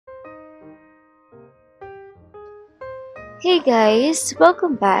Hey guys,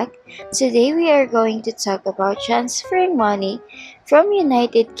 welcome back. Today we are going to talk about transferring money from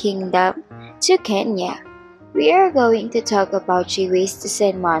United Kingdom to Kenya. We are going to talk about 3 ways to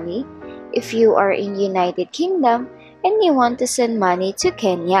send money if you are in United Kingdom and you want to send money to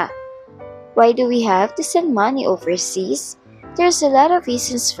Kenya. Why do we have to send money overseas? There's a lot of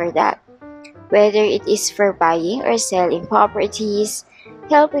reasons for that. Whether it is for buying or selling properties,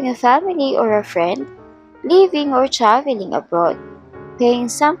 helping a family or a friend, living or traveling abroad, paying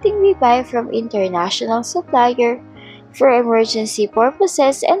something we buy from international supplier for emergency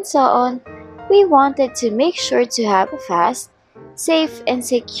purposes and so on, we wanted to make sure to have a fast, safe and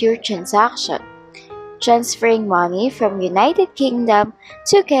secure transaction. Transferring money from United Kingdom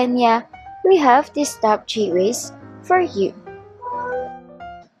to Kenya, we have these top 3 ways for you.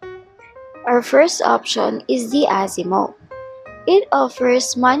 Our first option is the Azimo. It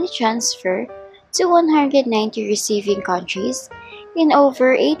offers money transfer to 190 receiving countries in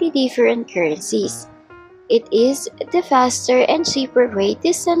over 80 different currencies. It is the faster and cheaper way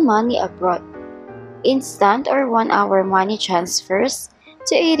to send money abroad. Instant or 1-hour money transfers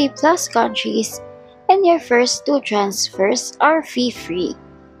to 80 plus countries, and your first 2 transfers are fee-free.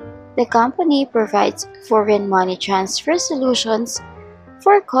 The company provides foreign money transfer solutions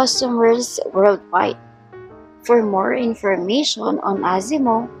for customers worldwide. For more information on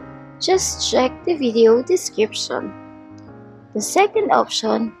Azimo, just check the video description. The second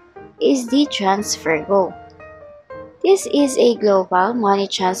option is the TransferGo. This is a global money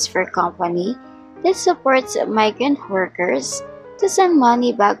transfer company that supports migrant workers to send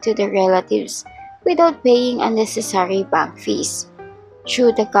money back to their relatives without paying unnecessary bank fees.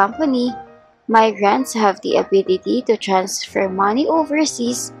 Through the company, migrants have the ability to transfer money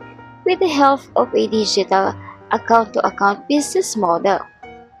overseas with the help of a digital account-to-account business model.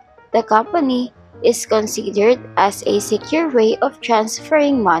 The company is considered as a secure way of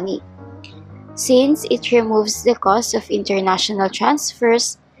transferring money, since it removes the cost of international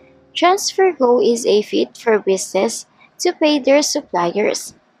transfers. TransferGo is a fit for business to pay their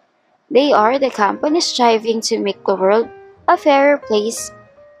suppliers. They are the company striving to make the world a fairer place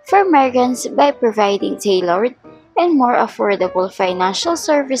for migrants by providing tailored and more affordable financial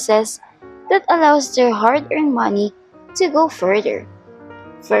services that allows their hard-earned money to go further.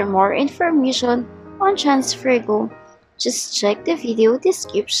 For more information on TransferGo, just check the video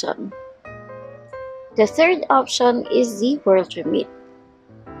description. The third option is the World Remit.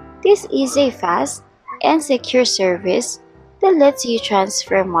 This is a fast and secure service that lets you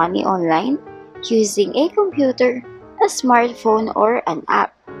transfer money online using a computer, a smartphone, or an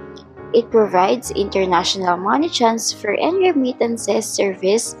app. It provides international money transfer and remittances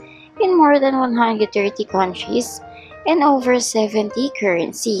service in more than 130 countries and over 70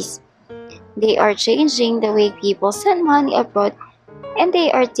 currencies. They are changing the way people send money abroad, and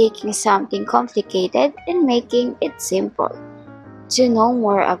they are taking something complicated and making it simple. To know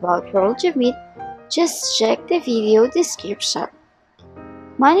more about World Remit, just check the video description.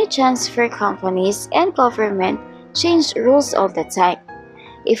 Money transfer companies and government change rules all the time.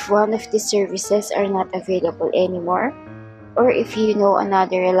 If one of these services are not available anymore, or if you know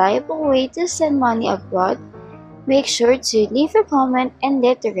another reliable way to send money abroad, make sure to leave a comment and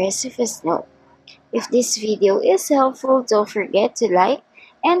let the rest of us know. If this video is helpful, don't forget to like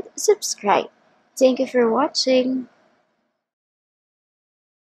and subscribe. Thank you for watching.